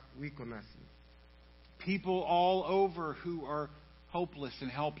hapa wiko nasi. People all over who are hopeless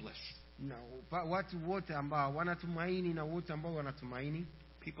and helpless. Na watu wote ambao wanatumaini na wote ambao wanatumaini.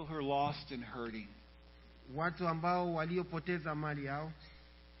 People who are lost and hurting. Watu ambao waliopoteza mali yao.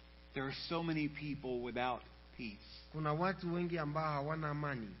 There are so many people without peace. Kuna watu wengi ambao hawana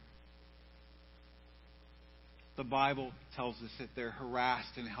amani. The Bible tells us that they're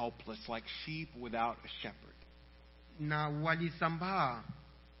harassed and helpless like sheep without a shepherd. Na walisambaa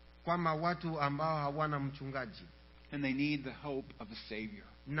kama watu ambao hawana mchungaji. And they need the hope of a Savior.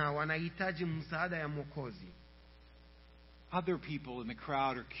 Na wanahitaji msaada ya Mwokozi. Other people in the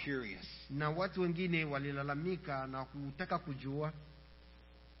crowd are curious. Na watu wengine walilalamika na kutaka kujua.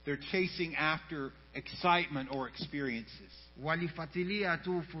 They're chasing after excitement or experiences. Walifuatilia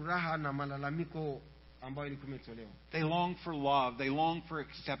tu furaha na malalamiko ambayo ilikuwa imetolewa. They long for love, they long for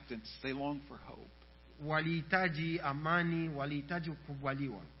acceptance, they long for hope. Walihitaji amani, walihitaji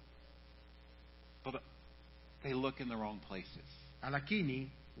kukubaliwa. But they look in the wrong places.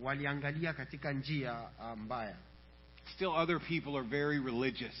 Lakini waliangalia katika njia mbaya. Still other people are very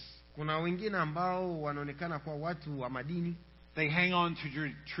religious. Kuna wengine ambao wanaonekana kwa watu wa madini. They hang on to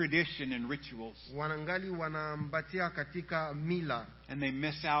tradition and rituals. Wanangali wanambatia katika mila. And they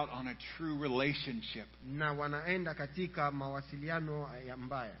miss out on a true relationship. Na wanaenda katika mawasiliano ya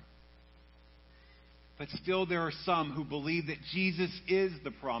mbaya. But still there are some who believe that Jesus is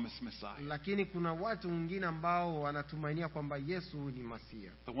the promised Messiah. Lakini kuna watu wengine ambao wanatumainia kwamba Yesu ni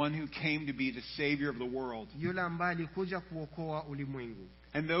Masia. The one who came to be the Savior of the world. Yule ambaye alikuja kuokoa ulimwengu.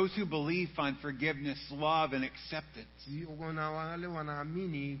 And those who believe find forgiveness, love and acceptance. Na wale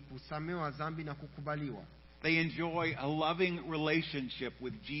wanaamini kusamehewa dhambi na kukubaliwa. They enjoy a loving relationship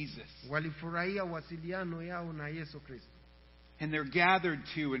with Jesus. Walifurahia wasiliano yao na Yesu Kristo. And they're gathered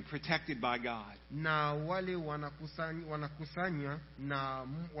to and protected by God. Na wale wanakusanywa na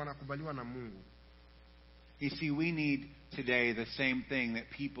wanakubaliwa na Mungu. You see, we need today the same thing that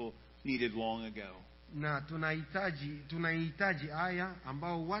people needed long ago. Na tunahitaji haya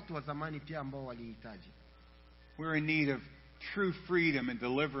ambao watu wa zamani pia ambao walihitaji. We're in need of true freedom and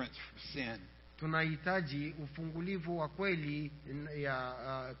deliverance from sin. Tunahitaji ufungulivu wa kweli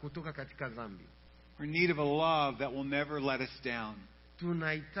kutoka katika dhambi. We're in need of a love that will never let us down.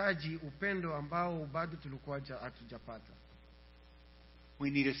 Tunahitaji upendo ambao bado tulikuwa hatujapata. We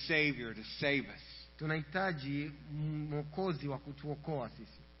need a Savior to save us. Tunahitaji Mwokozi wa kutuokoa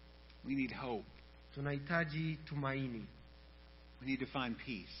sisi. We need hope. Tunahitaji tumaini. We need to find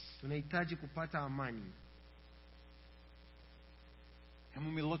peace. Tunahitaji kupata amani. And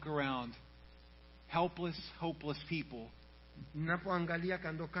when we look around, helpless, hopeless people, ninapoangalia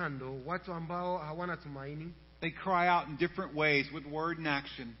kando kando watu ambao hawana tumaini, they cry out in different ways with word and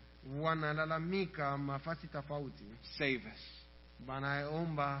action. Wanalalamika mafasi tofauti. Save us.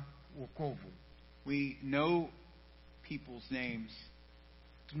 Wanaomba wokovu. We know people's names.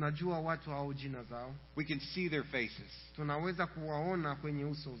 Tunajua watu hao jina zao. We can see their faces. Tunaweza kuwaona kwenye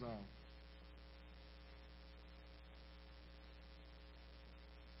uso zao.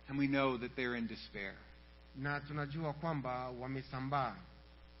 And we know that they're in despair. Na tunajua kwamba wamesambaa.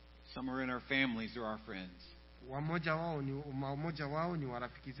 Some are in our families or our friends. Wamoja wao ni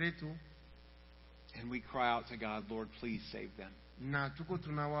warafiki zetu. And we cry out to God, Lord, please save them. Na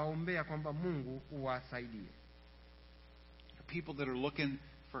tunawaombea kwamba Mungu uwasaidie. People that are looking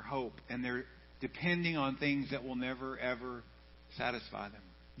for hope and they're depending on things that will never ever satisfy them.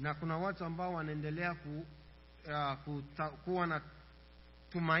 Na kuna watu ambao wanaendelea kuwa na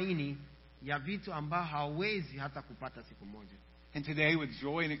tumaini ya vitu ambao hawezi hata kupata siku moja. And today with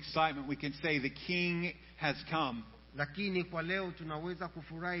joy and excitement we can say the King has come. Lakini kwa leo tunaweza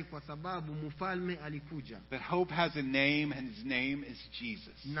kufurahi kwa sababu mfalme alikuja. That hope has a name and his name is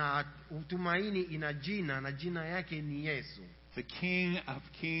Jesus. Na tumaini ina jina na jina yake ni Yesu. The King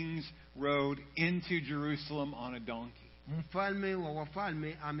of Kings rode into Jerusalem on a donkey. Mfalme wa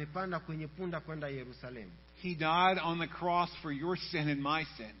wafalme amepanda kwenye punda kwenda Yerusalemu. He died on the cross for your sin and my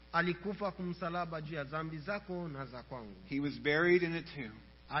sin. Alikufa kumsalaba juu ya dhambi zako na za kwangu. He was buried in a tomb.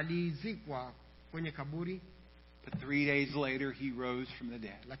 Alizikwa kwenye kaburi. But 3 days later, he rose from the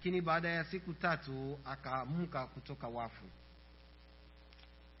dead. lakini baada ya siku 3 akaamka kutoka wafu.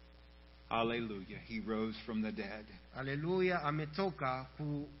 Hallelujah. He rose from the dead. Haleluya, ametoka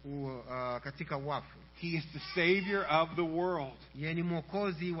katika wafu. He is the Savior of the world. Yeye ni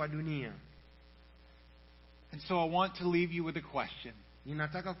mwokozi wa dunia. And so I want to leave you with a question.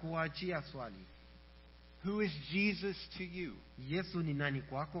 Ninataka kuwaachia swali. Who is Jesus to you? Yesu ni nani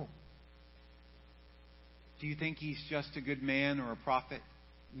kwako? Do you think he's just a good man or a prophet?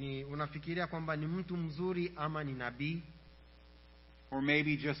 Ni unafikiria kwamba ni mtu mzuri ama ni nabii? Or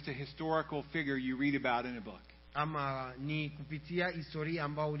maybe just a historical figure you read about in a book? Ama ni kupitia historia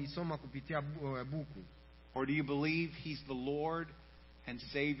ambao ulisoma kupitia buku? Or do you believe he's the Lord and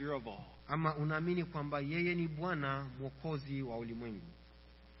Savior of all? Ama unaamini kwamba yeye ni Bwana mwokozi wa ulimwengu?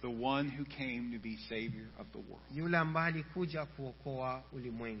 The one who came to be Savior of the world. Yule ambaye alikuja kuokoa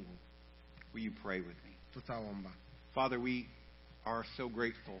ulimwengu. Will you pray with me? Tutaomba. Father, we are so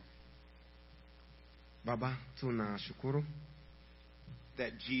grateful Baba, tunashukuru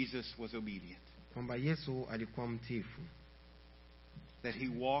that Jesus was obedient, kwamba Yesu alikuwa mtiifu, that he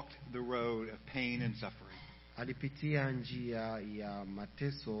walked the road of pain and suffering, alipitia njia ya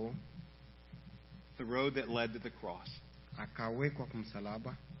mateso, the road that led to the cross. akawekwa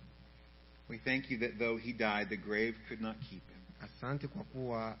kumsalaba. We thank you that though he died, the grave could not keep him. Asante kwa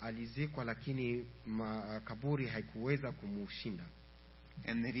kuwa alizikwa, lakini kaburi haikuweza kumushinda.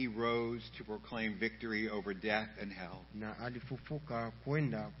 And that he rose to proclaim victory over death and hell. Na alifufuka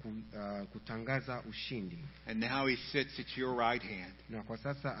kwenda kutangaza ushindi. And now he sits at your right hand. Na kwa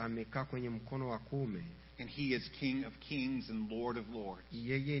sasa amekaa kwenye mkono wa kuume. And he is King of kings and Lord of lords.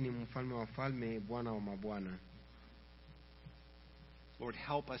 Yeye ni mfalme wa falme, Bwana wa mabwana. Lord,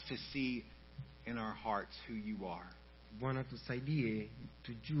 help us to see in our hearts who you are. Bwana, tusaidie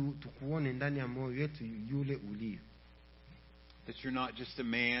tukuone ndani ya moyo wetu yule ulio. That you're not just a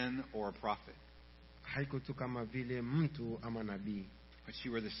man or a prophet. Haiko tu kama vile mtu ama nabii. But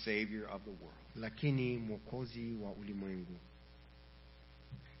you are the Savior of the world. Lakini mwokozi wa ulimwengu.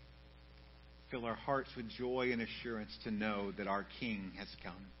 Fill our hearts with joy and assurance to know that our King has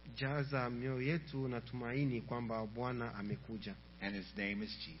come. Jaza mioyo yetu na tumaini kwamba Bwana amekuja. And his name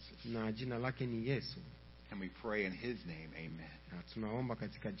is Jesus. Na jina lake ni Yesu. And we pray in his name, amen. Na tunaomba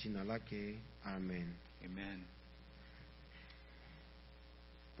katika jina lake, amen. Amen.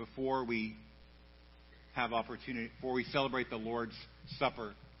 Before we celebrate the Lord's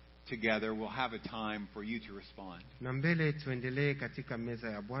Supper together, we'll have a time for you to respond. Na mbele tuendelee katika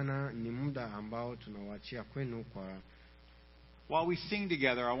meza ya Bwana, ni muda ambao tunawaachia kwenu kwa. While we sing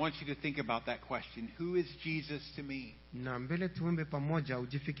together, I want you to think about that question. Who is Jesus to me? Na mbele tuombe pamoja,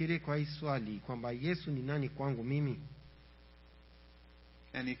 ujifikirie kwa hii swali kwamba Yesu ni nani kwangu mimi?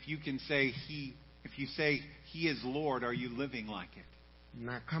 And if you say he is Lord, are you living like it?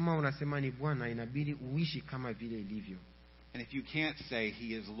 Na kama unasema ni Bwana, inabidi uishi kama vile ilivyo. And if you can't say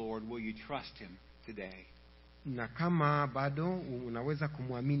he is Lord, will you trust him today? Na kama bado unaweza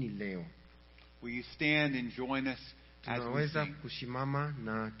kumwamini leo, will you stand and join us as we tunaweza sing? kusimama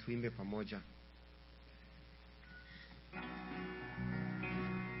na tuimbe pamoja.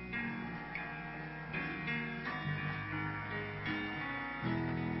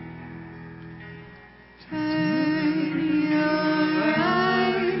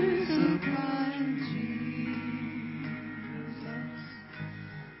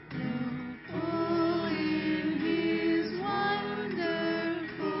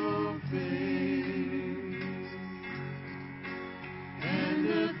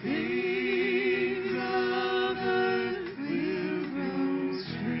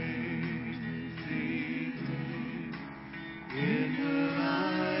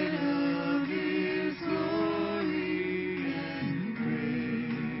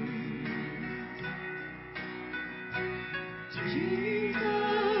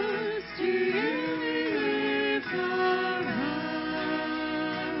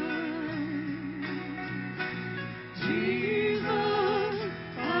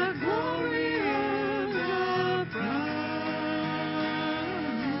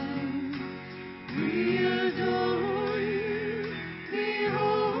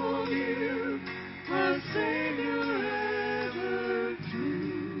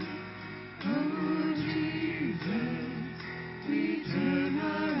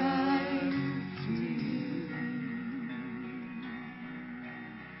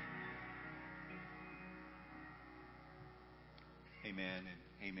 Amen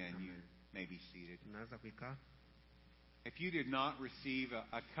and amen. You may be seated. Unaweza kuikaa. If you did not receive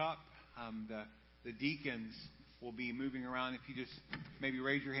a cup, the deacons will be moving around. If you just maybe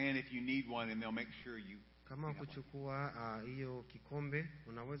raise your hand if you need one, and they'll make sure you Kama kuchukua hiyo kikombe,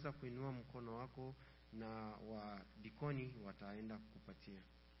 unaweza kuinua mkono wako na wa dikoni wataenda kukupatia.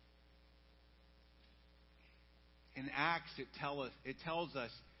 In Acts, it tells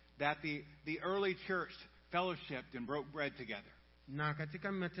us that the early church fellowshipped and broke bread together. Na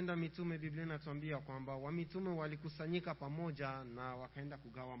katika Matendo ya Mitume Biblia inatuambia kwamba wamitume walikusanyika pamoja na wakaenda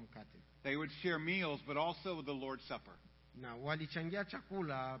kugawa mkate. They would share meals, but also the Lord's Supper. Na walichangia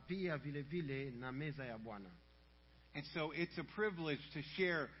chakula pia vile vile na meza ya Bwana. And so it's a privilege to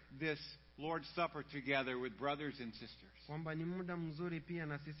share this Lord's Supper together with brothers and sisters. Kwamba ni muda mzuri pia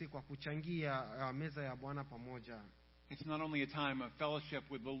na sisi kwa kuchangia meza ya Bwana pamoja. It's not only a time of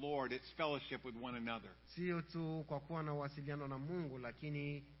fellowship with the Lord, it's fellowship with one another. Sio tu kwa kuwa na wasiliano na Mungu,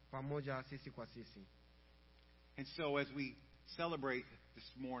 lakini pamoja sisi kwa sisi. And so as we celebrate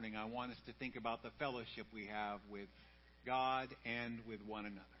this morning, I want us to think about the fellowship we have with God and with one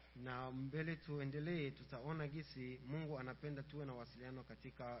another. Na mbele tuendelee, tutaona gisi Mungu anapenda tuwe na wasiliano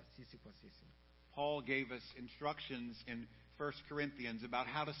katika sisi kwa sisi. Paul gave us instructions in 1 Corinthians about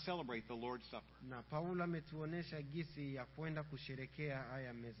how to celebrate the Lord's Supper. Na Paulo ametuonesha gisi ya kwenda kusherekea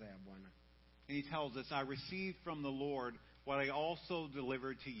haya meza ya Bwana. And he tells us, I received from the Lord what I also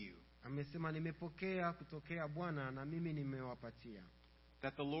delivered to you. Amesema nimepokea kutokea Bwana na mimi nimewapatia.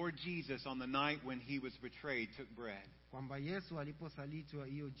 That the Lord Jesus on the night when he was betrayed took bread. Kwamba Yesu aliposalitiwa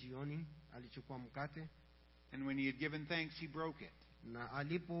hiyo jioni alichukua mkate. And when he had given thanks, he broke it. Na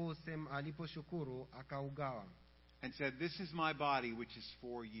aliposhukuru akaugawa. And said, this is my body which is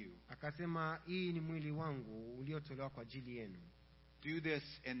for you. Akasema hii ni mwili wangu uliotolewa kwa ajili yenu. Do this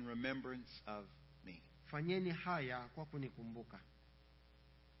in remembrance of me. Fanyeni haya kwa kunikumbuka.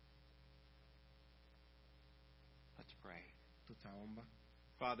 Let's pray. Tutaomba.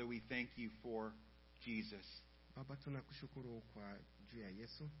 Father, we thank you for Jesus. Baba, tunakushukuru kwa juu ya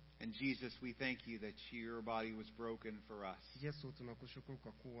Yesu. And Jesus, we thank you that your body was broken for us. Yesu, tunakushukuru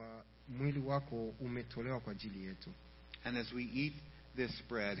kwa kuwa mwili wako umetolewa kwa ajili yetu. And as we eat this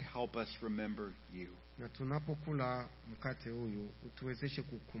bread, help us remember you. Na tunapokula mkate huyu, utuwezeshe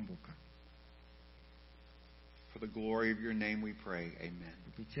kukumbuka. For the glory of your name we pray. Amen.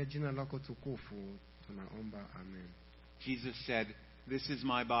 Kupitia jina lako tukufu tunaomba, amen. Jesus said, this is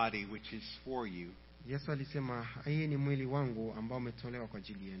my body which is for you. Yesu alisema hii ni mwili wangu ambao umetolewa kwa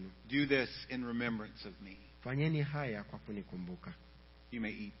ajili yenu. Do this in remembrance of me. Fanyeni haya kwa kunikumbuka. You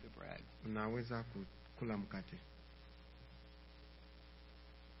may eat the bread. Unaweza kula mkate.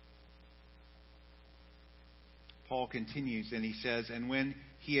 Paul continues and he says, and when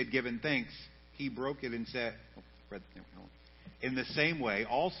he had given thanks, he broke it and said, in the same way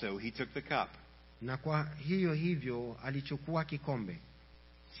also he took the cup. Na kwa hiyo hivyo alichukua kikombe.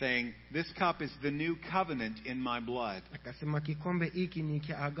 Saying, this cup is the new covenant in my blood. Akasema kikombe hiki ni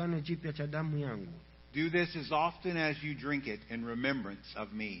agano jipya cha damu yangu. Do this as often as you drink it in remembrance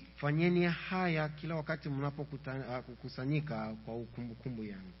of me. Fanyeni haya kila wakati mnapokusanyika kwa ukumbukumbu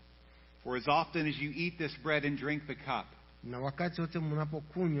yangu. For as often as you eat this bread and drink the cup, na wakati wote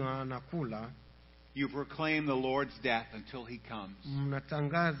mnapokunywa na kula, you proclaim the Lord's death until he comes.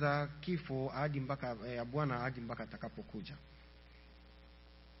 Mnatangaza kifo hadi mpaka Bwana hadi mpaka atakapokuja.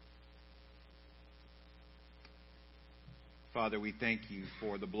 Father, we thank you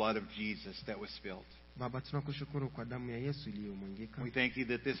for the blood of Jesus that was spilled. Baba, tunakushukuru kwa damu ya Yesu iliyomwagika. We thank you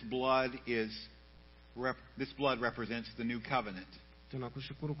that this blood represents the new covenant.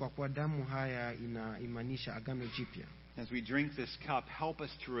 Tunakushukuru kwa kuwa damu haya inaimanisha agano jipya. As we drink this cup, help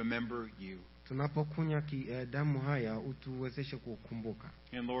us to remember you. Tunapokunywa damu haya utuwezeshe kukumbuka.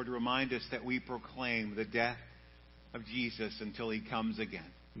 And Lord, remind us that we proclaim the death of Jesus until he comes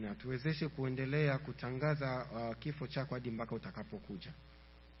again. Na tuwezeshe kuendelea kutangaza kifo chako hadi mpaka utakapokuja.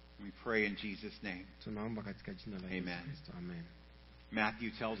 We pray in Jesus' name. Tunaomba katika jina la Yesu Kristo. Amen. Matthew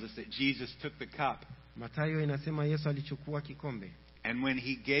tells us that Jesus took the cup. Mathayo inasema Yesu alichukua kikombe. And when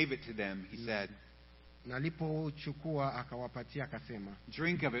he gave it to them, he said, na alipochukua akawapatia akasema,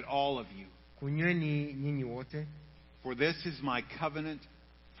 drink of it all of you. Kunyweni nyinyi wote. For this is my covenant,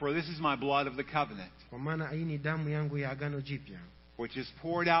 for this is my blood of the covenant. Kwa maana hii ni damu yangu ya agano jipya. Which is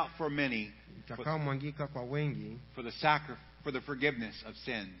poured out for many, itakaomwagika kwa wengi, for the forgiveness of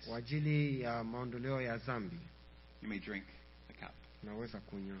sins. Kwa ajili ya maondoleo ya dhambi. You may drink the cup. Naweza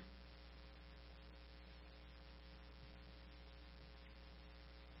kunywa.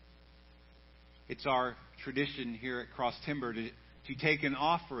 It's our tradition here at Cross Timber to take an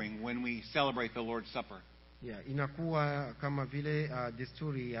offering when we celebrate the Lord's Supper. Inakuwa kama vile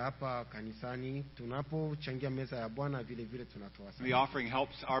desturi hapa kanisani tunapochangia meza ya Bwana vile vile tunatoa sadaka. The offering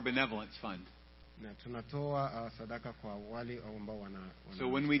helps our benevolence fund. na tunatoa sadaka kwa wale ambao wana So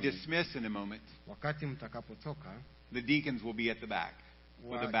when we dismiss in a moment, wakati mtakapotoka, the deacons will be at the back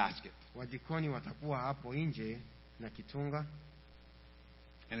with a basket. Wadikoni watakuwa hapo nje na kitunga.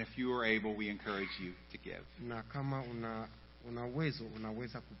 And if you are able, we encourage you to give. Na kama una uwezo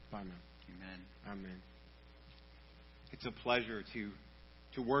unaweza kupana. Amen. Amen. It's a pleasure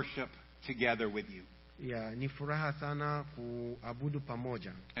to worship together with you. Ni furaha sana kuabudu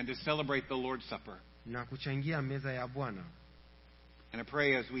pamoja. And to celebrate the Lord's Supper. Na kuchangia meza ya Bwana. And I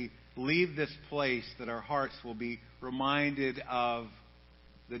pray as we leave this place that our hearts will be reminded of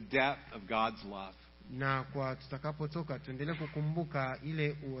the depth of God's love. Na kwa tutakapotoka tuendelee kukumbuka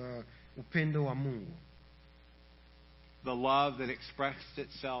ile upendo wa Mungu. The love that expressed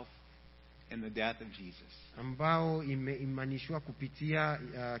itself in the death of Jesus. Ambao imeimanishwa kupitia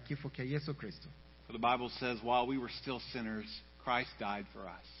kifo cha Yesu Kristo. For the Bible says while we were still sinners, Christ died for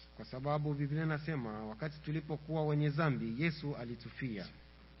us. Kwa sababu Biblia inasema wakati tulipokuwa wenye dhambi Yesu alitufia.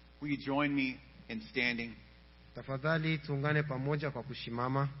 Will you join me in standing? Tafadhali tuungane pamoja kwa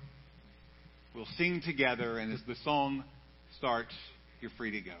kushimama. We'll sing together, and as the song starts, you're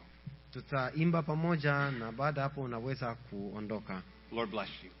free to go. Tutaimba pamoja na baada hapo unaweza kuondoka. Lord bless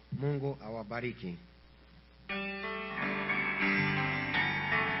you. Mungu awabariki.